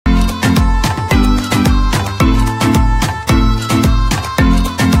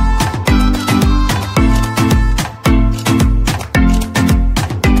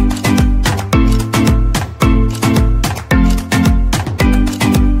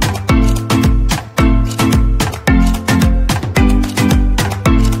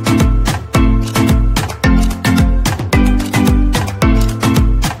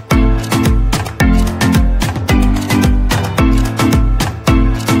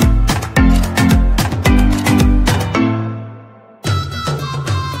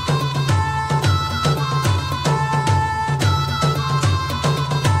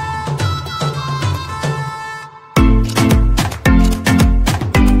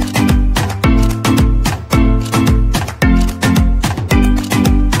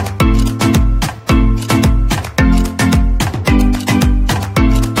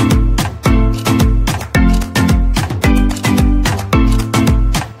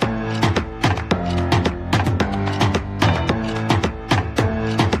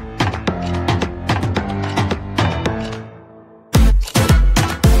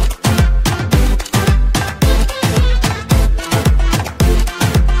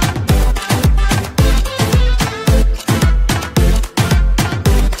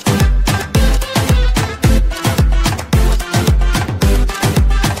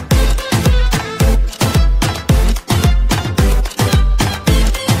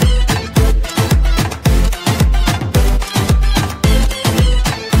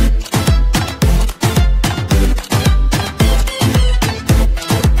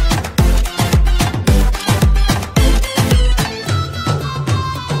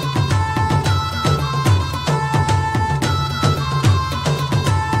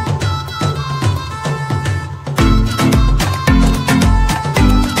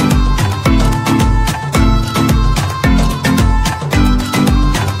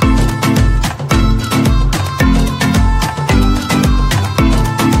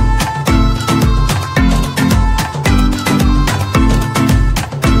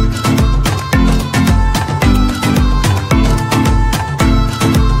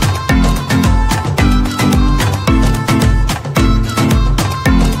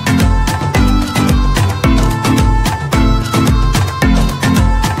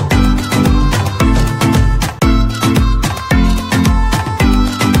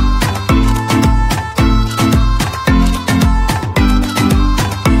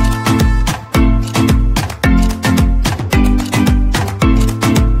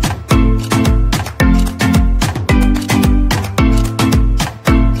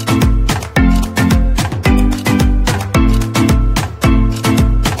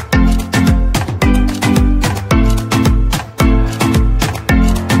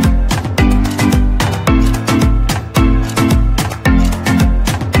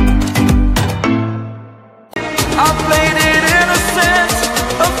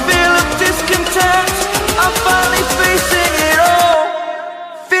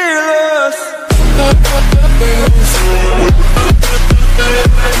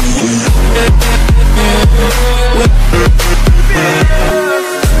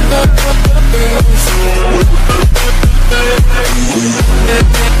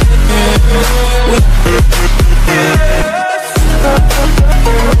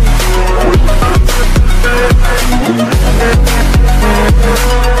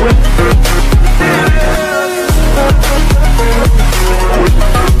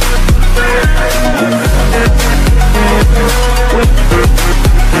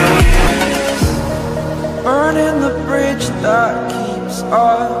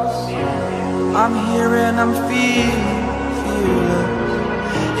fearless.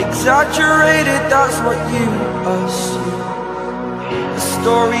 Exaggerated, that's what you assume. The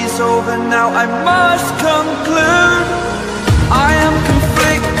story's over now, I must conclude. I am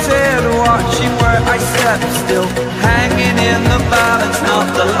conflicted, watching where I step still, hanging in the balance. Not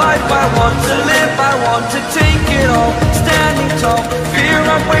the life I want to live, I want to take it all. Standing tall, fear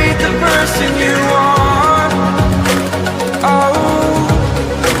I've weighed the person you are. Oh,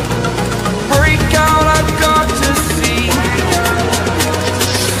 break out, I've got to see.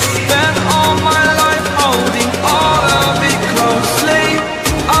 Spent all my life holding all of it closely.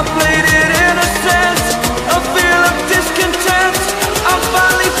 I played it innocent, a feel of discontent. I'm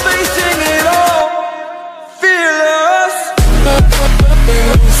finally facing it all, fearless.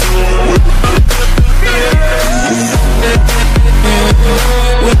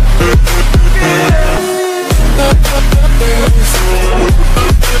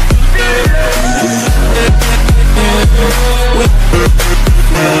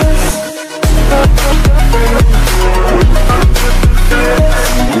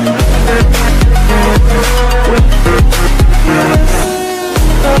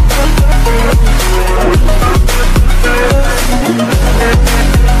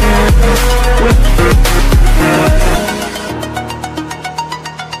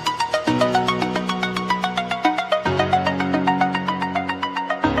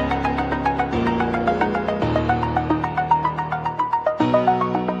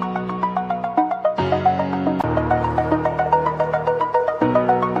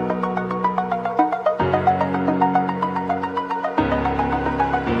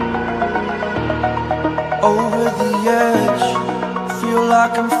 Over the edge, feel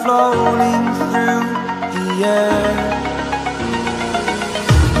like I'm floating through the air.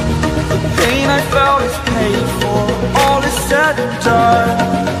 The pain I felt is paid for, all is said and done.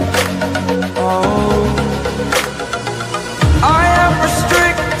 Oh, I am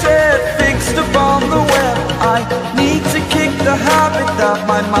restricted, fixed upon the web. I need to kick the habit that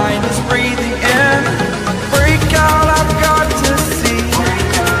my mind is breathing in. Break out, I've got to see.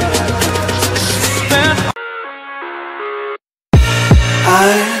 I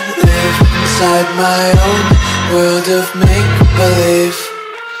live inside my own world of make-believe.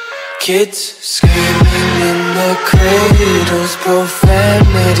 Kids screaming in the cradles,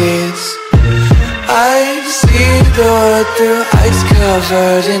 profanities. I see the world through ice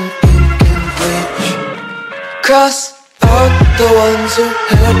covered in ink and bleach. Cross out the ones who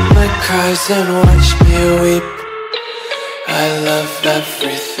heard my cries and watched me weep. I love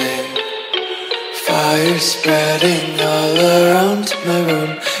everything. Fire spreading all around my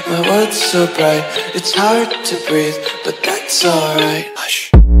room. My world's so bright, it's hard to breathe, but that's alright.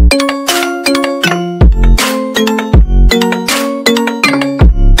 Hush.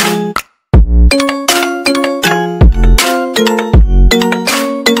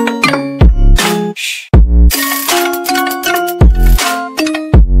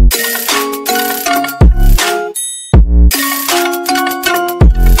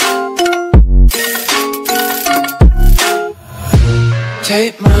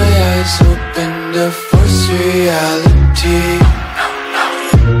 Take my eyes open to force reality.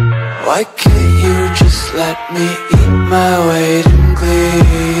 Why can't you just let me eat my weight in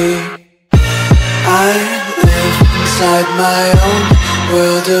glee? I live inside my own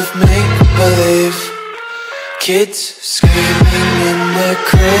world of make-believe. Kids screaming in their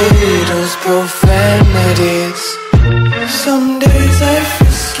cradles, profanities. Some days I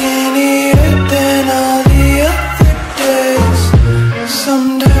feel skinnier than all the other days.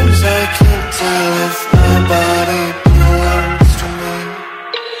 Sometimes I can't tell if my body belongs to me.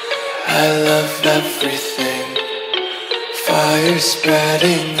 I love everything. Fire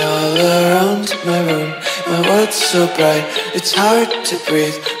spreading all around my room. My world's so bright, it's hard to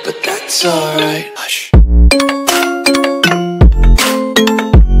breathe, but that's alright. Hush.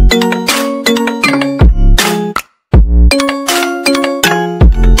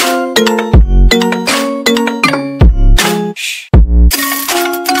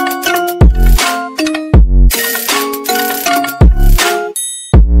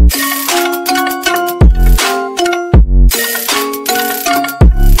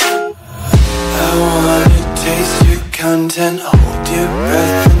 Content, hold your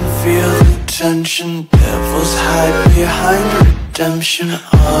breath and feel the tension. Devils hide behind redemption.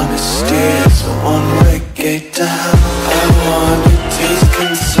 Honesty is a one-way gate to hell. I wanna taste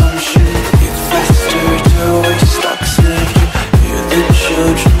consumption. Eat faster to waste oxygen. Hear the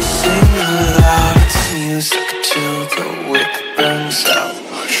children sing aloud. It's music till the wick burns out.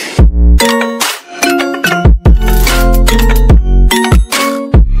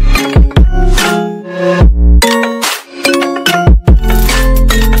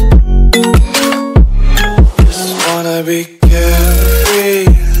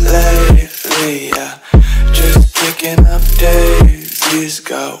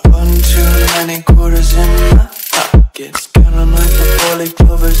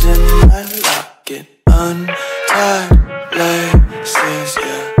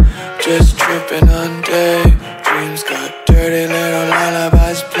 just tripping on daydreams. Got dirty little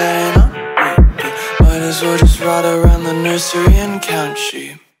lullabies playing on repeat. Might as well just ride around the nursery and count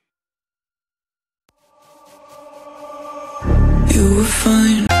sheep. You were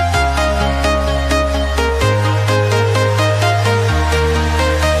fine.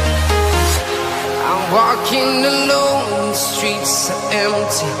 Walking alone, the streets are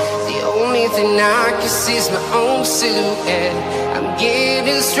empty. The only thing I can see is my own silhouette. I'm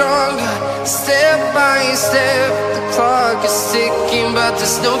getting stronger, step by step. The clock is ticking, but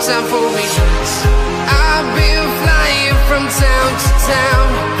there's no time for regrets. I've been flying from town to town,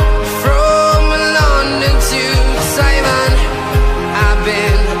 from London to Taiwan. I've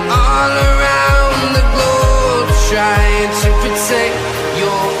been all around the globe, trying to protect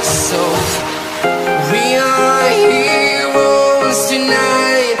your soul. We are heroes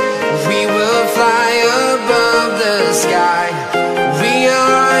tonight. We will fly above the sky. We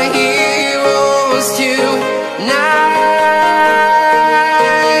are heroes tonight.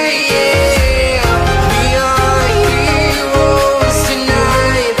 Yeah. We are heroes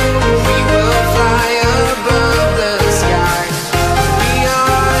tonight. We will fly above the sky. We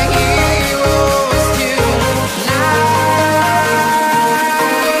are heroes tonight.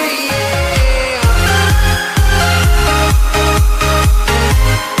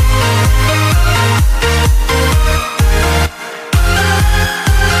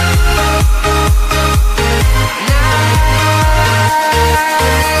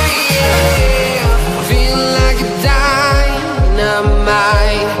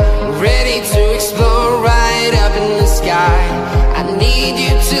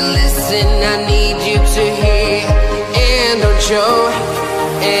 Show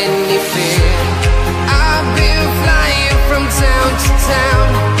any fear. I've been flying from town to town,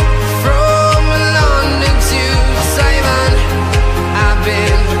 from London to Taiwan. I've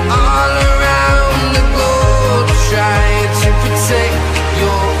been all around the globe, trying to protect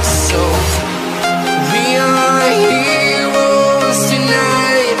your soul. We are heroes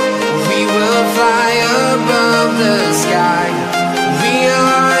tonight. We will fly above the sky. We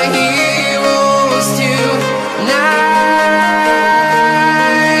are heroes tonight.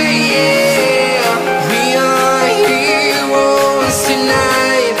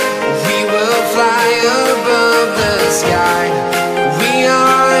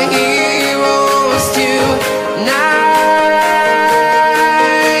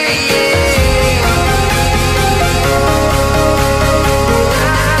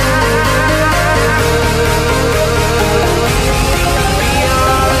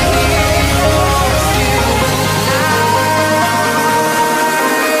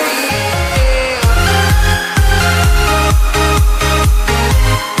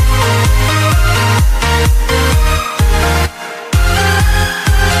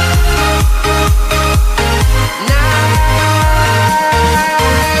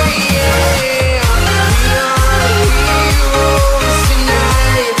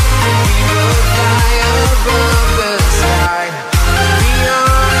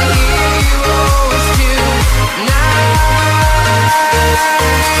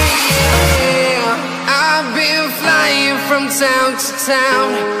 Town to town.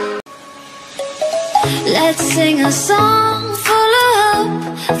 Let's sing a song full of hope,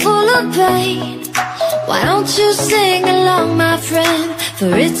 full of pain. Why don't you sing along, my friend?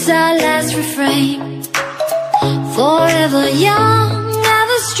 For it's our last refrain. Forever young,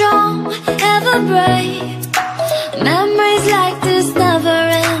 ever strong, ever brave. Memories like this never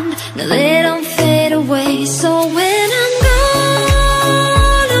end. No, they don't fade away. So when I'm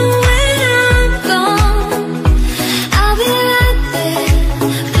gone, and when I'm gone, I'll be right there,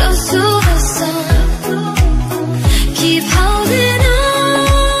 close to the sun. Keep holding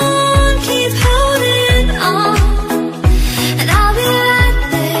on, keep holding on, and I'll be right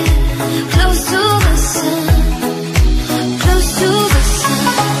there, close to the sun, close to the sun.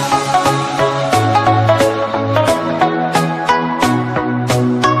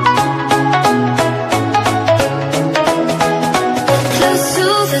 Close to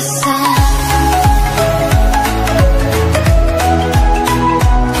the sun.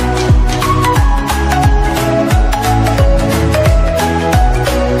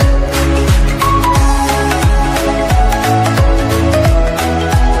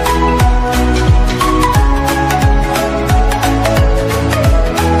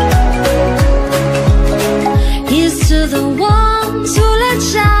 Here's to the ones who let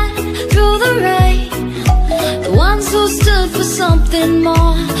shine through the rain, the ones who stood for something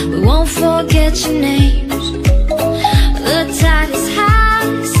more. We won't forget your names. The tide is high,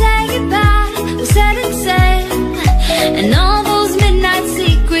 say goodbye, we're setting sail, and all those midnight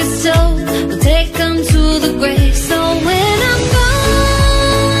secrets told.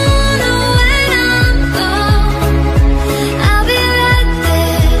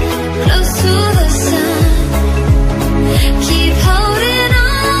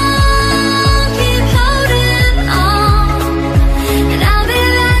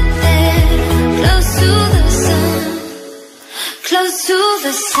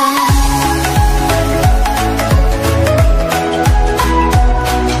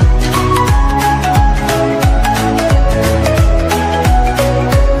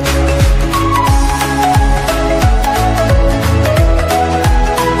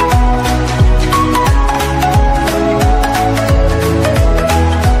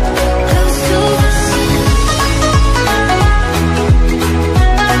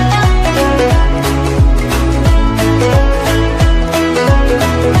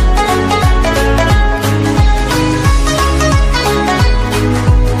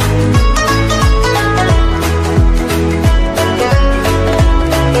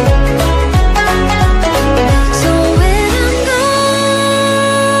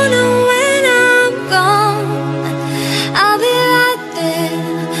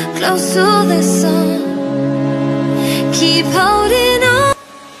 close to the sun. Keep holding on.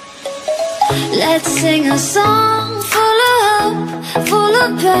 Let's sing a song full of hope, full of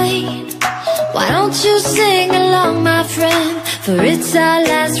pain. Why don't you sing along, my friend? For it's our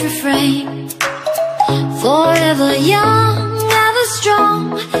last refrain. Forever young, ever strong,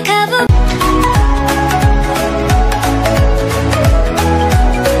 ever.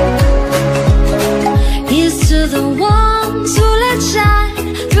 Here's to the ones who let shine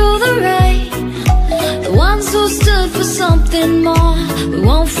through the rain, the ones who stood for something more. We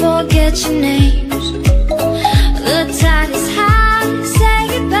won't forget your names. The tide is high, say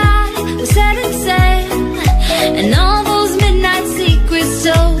goodbye, we're setting sail, and all those midnight secrets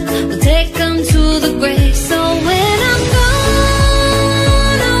told, we'll take them to the grave. So when I'm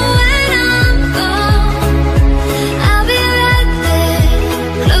gone, oh when I'm gone, I'll be right there,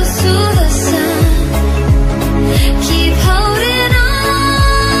 close to the sun. Keep holding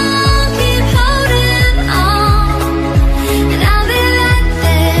on, keep holding on, and I'll be right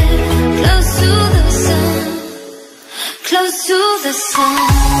there, close to the sun, close to the sun.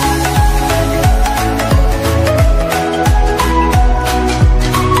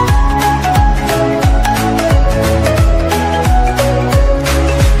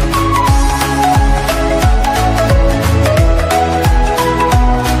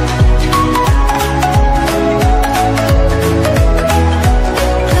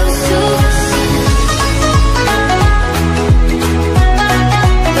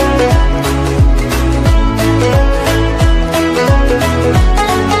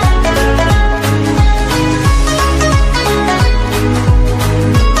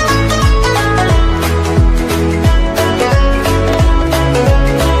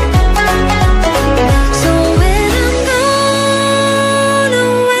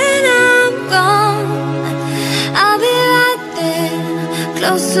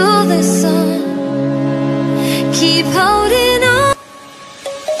 Close to the sun, keep holding on.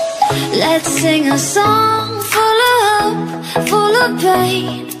 Let's sing a song full of hope, full of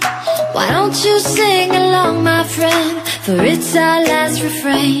pain. Why don't you sing along, my friend? For it's our last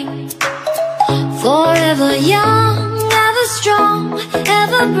refrain. Forever young, ever strong,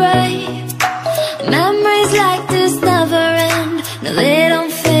 ever brave.